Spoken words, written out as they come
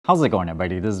How's it going,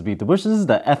 everybody? This is Beat the Bush. This is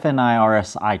the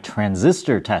FNIRSI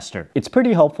Transistor Tester. It's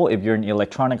pretty helpful if you're an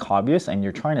electronic hobbyist and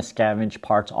you're trying to scavenge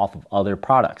parts off of other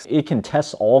products. It can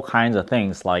test all kinds of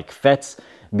things like FETs,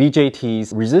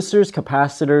 BJTs, resistors,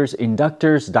 capacitors,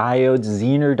 inductors, diodes,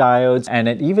 Zener diodes, and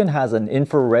it even has an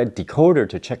infrared decoder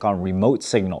to check on remote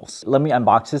signals. Let me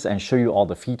unbox this and show you all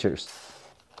the features.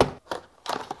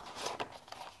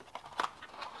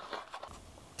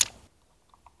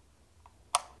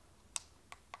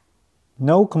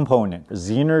 No component.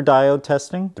 Zener diode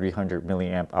testing, 300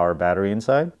 milliamp hour battery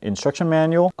inside. Instruction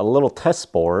manual, a little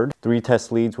test board, 3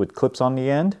 test leads with clips on the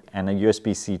end, and a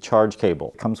USB-C charge cable.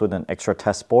 It comes with an extra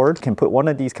test board. You can put one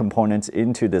of these components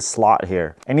into this slot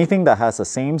here. Anything that has the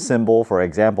same symbol, for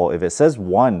example, if it says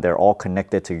 1, they're all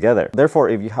connected together. Therefore,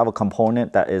 if you have a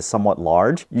component that is somewhat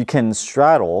large, you can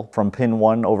straddle from pin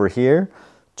 1 over here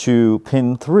to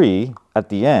pin 3 at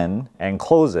the end and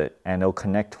close it, and it'll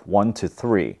connect 1 to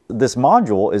 3. This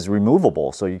module is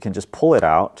removable, so you can just pull it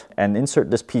out and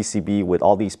insert this PCB with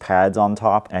all these pads on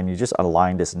top, and you just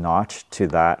align this notch to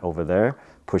that over there,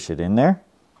 push it in there,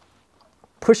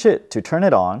 push it to turn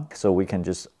it on, so we can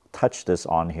just touch this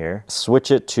on here,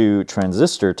 switch it to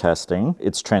transistor testing.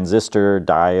 It's transistor,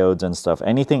 diodes and stuff,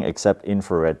 anything except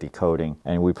infrared decoding,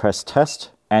 and we press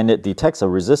test. And it detects a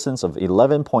resistance of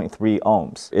 11.3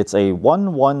 ohms. It's a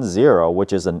 110,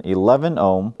 which is an 11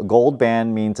 ohm. Gold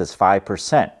band means it's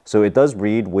 5%. So it does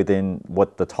read within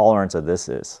what the tolerance of this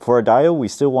is. For a diode, we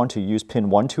still want to use pin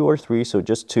 1, 2, or 3. So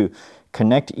just to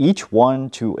connect each one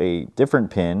to a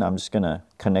different pin, I'm just gonna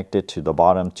connect it to the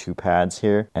bottom 2 pads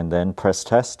here and then press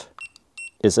test.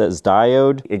 It says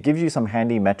diode. It gives you some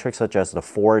handy metrics such as the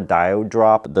 4 diode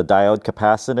drop, the diode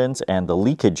capacitance, and the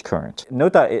leakage current.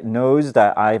 Note that it knows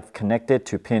that I've connected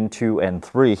to pin 2 and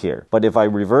 3 here. But if I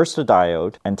reverse the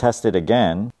diode and test it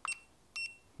again,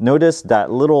 notice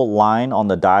that little line on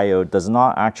the diode does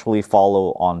not actually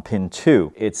follow on pin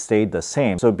 2. It stayed the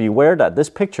same. So beware that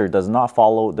this picture does not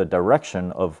follow the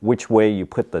direction of which way you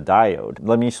put the diode.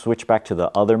 Let me switch back to the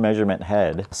other measurement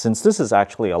head. Since this is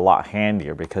actually a lot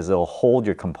handier because it'll hold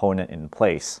your component in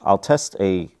place, I'll test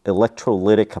a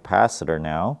electrolytic capacitor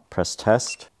now. Press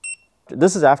test.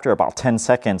 This is after about 10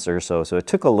 seconds or so, so it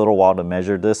took a little while to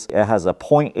measure this. It has a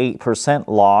 0.8%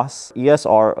 loss,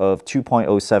 ESR of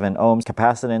 2.07 ohms,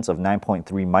 capacitance of 9.3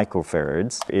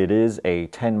 microfarads. It is a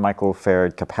 10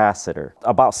 microfarad capacitor.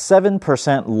 About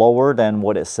 7% lower than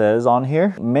what it says on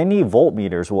here. Many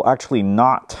voltmeters will actually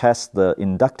not test the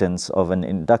inductance of an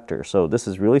inductor, so this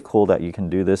is really cool that you can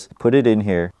do this. Put it in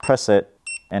here, press it,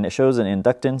 and it shows an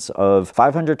inductance of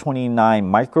 529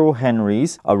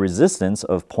 microhenries, a resistance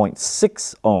of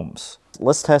 0.6 ohms.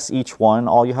 Let's test each one.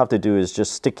 All you have to do is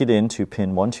just stick it into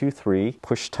pin 1, 2, 3,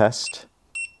 push test.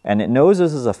 And it knows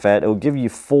this is a FET. It will give you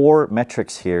 4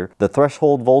 metrics here: the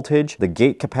threshold voltage, the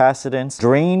gate capacitance,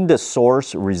 drained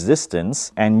source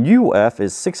resistance, and UF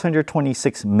is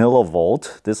 626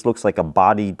 millivolt. This looks like a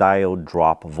body diode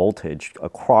drop voltage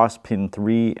across pin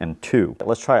 3 and 2.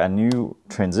 Let's try a new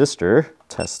transistor.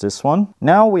 Test this one.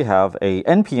 Now we have a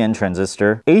NPN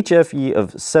transistor, HFE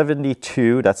of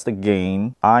 72, that's the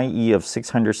gain, IE of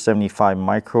 675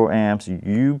 microamps,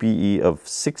 UBE of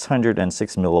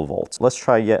 606 millivolts. Let's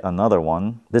try yet another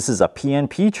one. This is a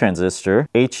PNP transistor,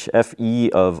 HFE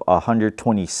of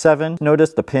 127.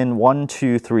 Notice the pin 1,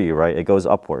 2, 3, right? It goes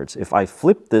upwards. If I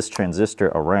flip this transistor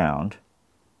around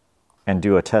and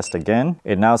do a test again,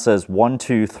 it now says 1,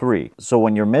 2, 3. So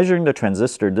when you're measuring the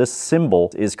transistor, this symbol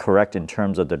is correct in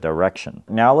terms of the direction.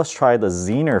 Now let's try the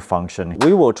Zener function.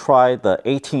 We will try the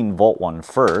 18 volt one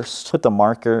first. Put the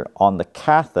marker on the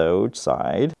cathode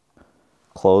side,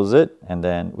 close it, and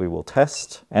then we will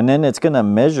test. And then it's gonna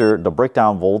measure the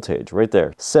breakdown voltage right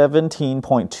there.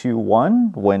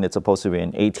 17.21 when it's supposed to be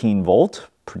an 18 volt,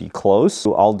 pretty close.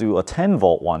 So I'll do a 10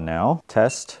 volt one now,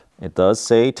 test. It does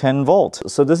say 10 volts.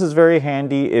 So this is very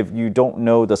handy if you don't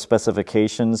know the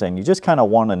specifications and you just kind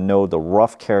of want to know the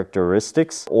rough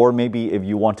characteristics, or maybe if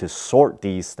you want to sort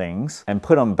these things and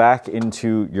put them back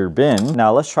into your bin.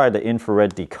 Now let's try the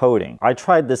infrared decoding. I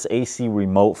tried this AC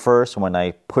remote first. When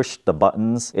I pushed the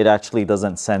buttons, it actually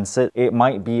doesn't sense it. It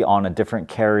might be on a different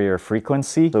carrier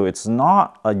frequency, so it's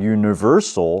not a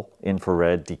universal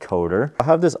infrared decoder. I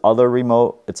have this other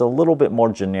remote. It's a little bit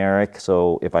more generic,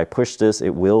 so if I push this,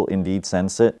 it will indeed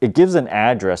sense it. It gives an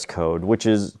address code, which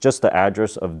is just the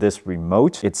address of this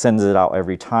remote. It sends it out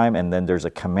every time, and then there's a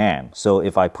command. So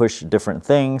if I push different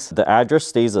things, the address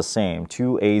stays the same,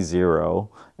 2A0,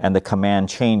 and the command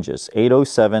changes,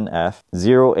 807F,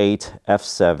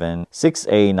 08F7,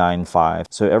 6A95.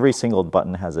 So every single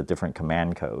button has a different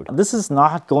command code. This is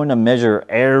not going to measure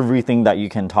everything that you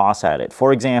can toss at it.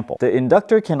 For example, example. The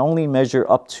inductor can only measure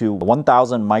up to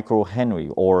 1000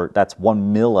 microhenry, or that's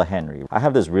 1 millihenry. I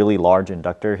have this really large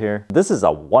inductor here. This is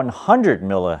a 100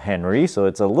 millihenry, so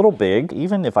it's a little big.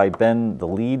 Even if I bend the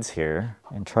leads here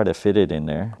and try to fit it in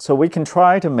there. So we can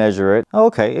try to measure it.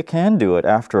 Okay, it can do it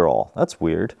after all. That's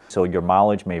weird. So your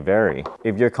mileage may vary.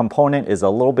 If your component is a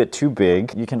little bit too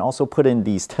big, you can also put in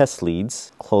these test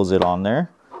leads, close it on there,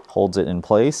 holds it in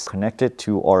place, connect it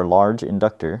to our large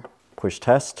inductor, push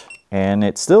test, and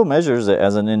it still measures it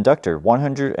as an inductor,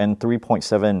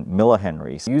 103.7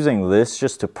 millihenries. Using this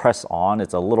just to press on,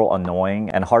 it's a little annoying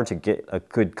and hard to get a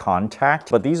good contact,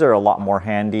 but these are a lot more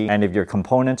handy. And if your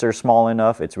components are small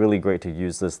enough, it's really great to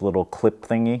use this little clip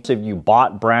thingy. So if you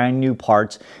bought brand new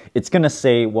parts, it's gonna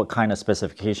say what kind of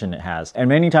specification it has. And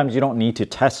many times you don't need to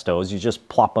test those, you just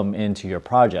plop them into your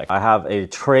project. I have a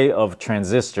tray of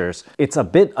transistors. It's a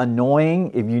bit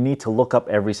annoying if you need to look up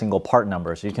every single part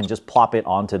number, so you can just plop it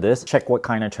onto this, check what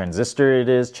kind of transistor it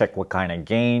is, check what kind of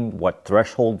gain, what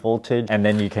threshold voltage, and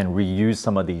then you can reuse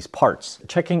some of these parts.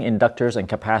 Checking inductors and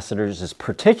capacitors is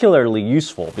particularly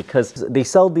useful because they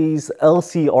sell these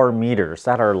LCR meters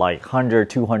that are like $100,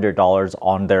 $200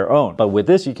 on their own. But with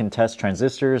this, you can test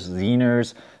transistors,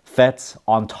 Zeners, FETs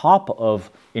on top of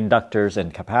inductors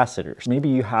and capacitors. Maybe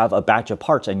you have a batch of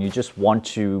parts and you just want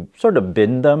to sort of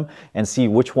bin them and see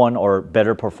which one are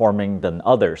better performing than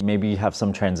others. Maybe you have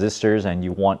some transistors and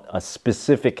you want a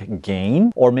specific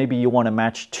gain, or maybe you want to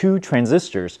match two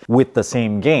transistors with the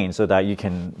same gain so that you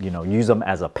can, use them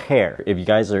as a pair. If you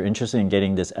guys are interested in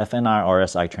getting this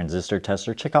FNIRSI transistor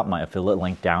tester, check out my affiliate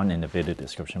link down in the video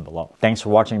description below. Thanks for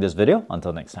watching this video.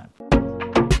 Until next time.